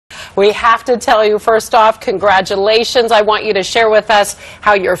We have to tell you, first off, congratulations. I want you to share with us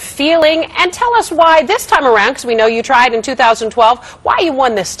how you're feeling and tell us why this time around, because we know you tried in 2012, why you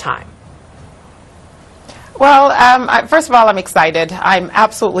won this time. Well, first of all, I'm excited. I'm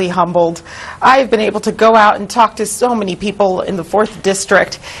absolutely humbled. I've been able to go out and talk to so many people in the 4th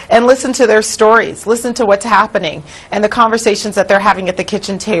District and listen to their stories, listen to what's happening and the conversations that they're having at the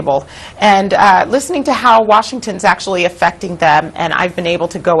kitchen table, and listening to how Washington's actually affecting them, and I've been able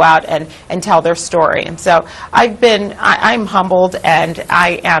to go out and tell their story. And so I'm humbled, and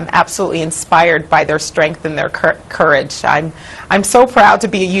I am absolutely inspired by their strength and their courage. I'm so proud to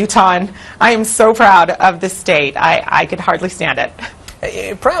be a Utahan. I am so proud of this state. I could hardly stand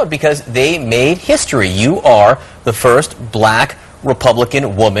it. Proud because they made history. You are the first black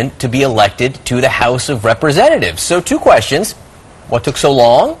Republican woman to be elected to the House of Representatives. So 2 questions. What took so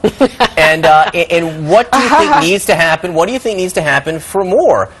long? And what do you think needs to happen? What do you think needs to happen for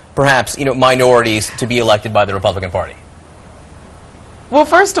more, perhaps, minorities to be elected by the Republican Party? Well,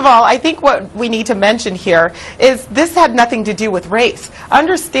 first of all, I think what we need to mention here is this had nothing to do with race.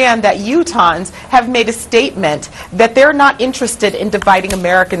 Understand that Utahns have made a statement that they're not interested in dividing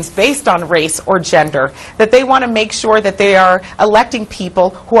Americans based on race or gender, that they want to make sure that they are electing people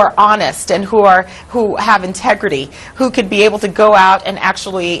who are honest and who have integrity, who could be able to go out and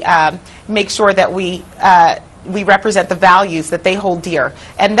actually make sure that we represent the values that they hold dear.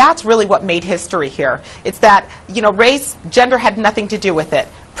 And that's really what made history here. It's that, race, gender had nothing to do with it.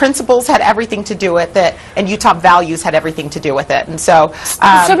 Principles had everything to do with it, and Utah values had everything to do with it. And so,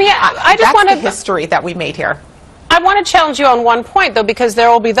 I just that's the history that we made here. I want to challenge you on one point, though, because there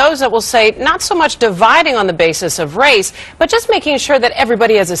will be those that will say not so much dividing on the basis of race, but just making sure that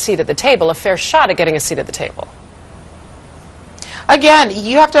everybody has a seat at the table, a fair shot at getting a seat at the table. Again,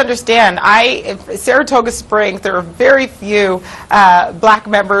 you have to understand, Saratoga Springs, there are very few black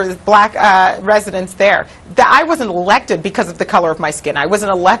residents there. I wasn't elected because of the color of my skin. I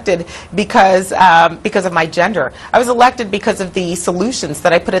wasn't elected because of my gender. I was elected because of the solutions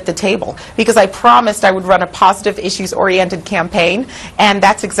that I put at the table, because I promised I would run a positive issues-oriented campaign, and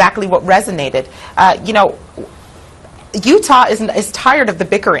that's exactly what resonated. Utah is tired of the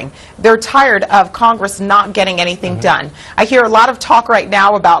bickering. They're tired of Congress not getting anything done. I hear a lot of talk right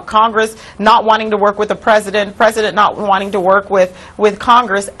now about Congress not wanting to work with the president not wanting to work with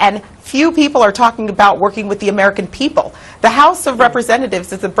Congress, and few people are talking about working with the American people. The House of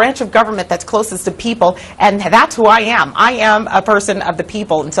Representatives is a branch of government that's closest to people, and that's who I am. I am a person of the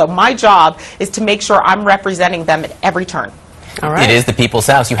people, and so my job is to make sure I'm representing them at every turn. All right. It is the people's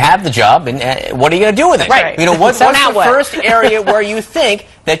house. You have the job, and what are you going to do with it? Right. What's the first area where you think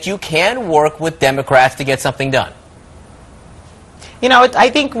that you can work with Democrats to get something done? I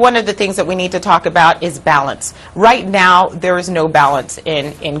think one of the things that we need to talk about is balance. Right now, there is no balance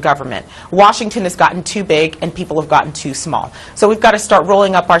in government. Washington has gotten too big and people have gotten too small. So we've got to start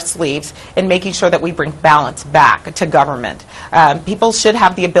rolling up our sleeves and making sure that we bring balance back to government. People should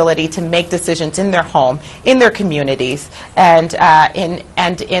have the ability to make decisions in their home, in their communities, and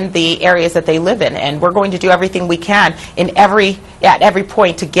in the areas that they live in. And we're going to do everything we can at every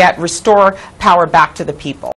point to restore power back to the people.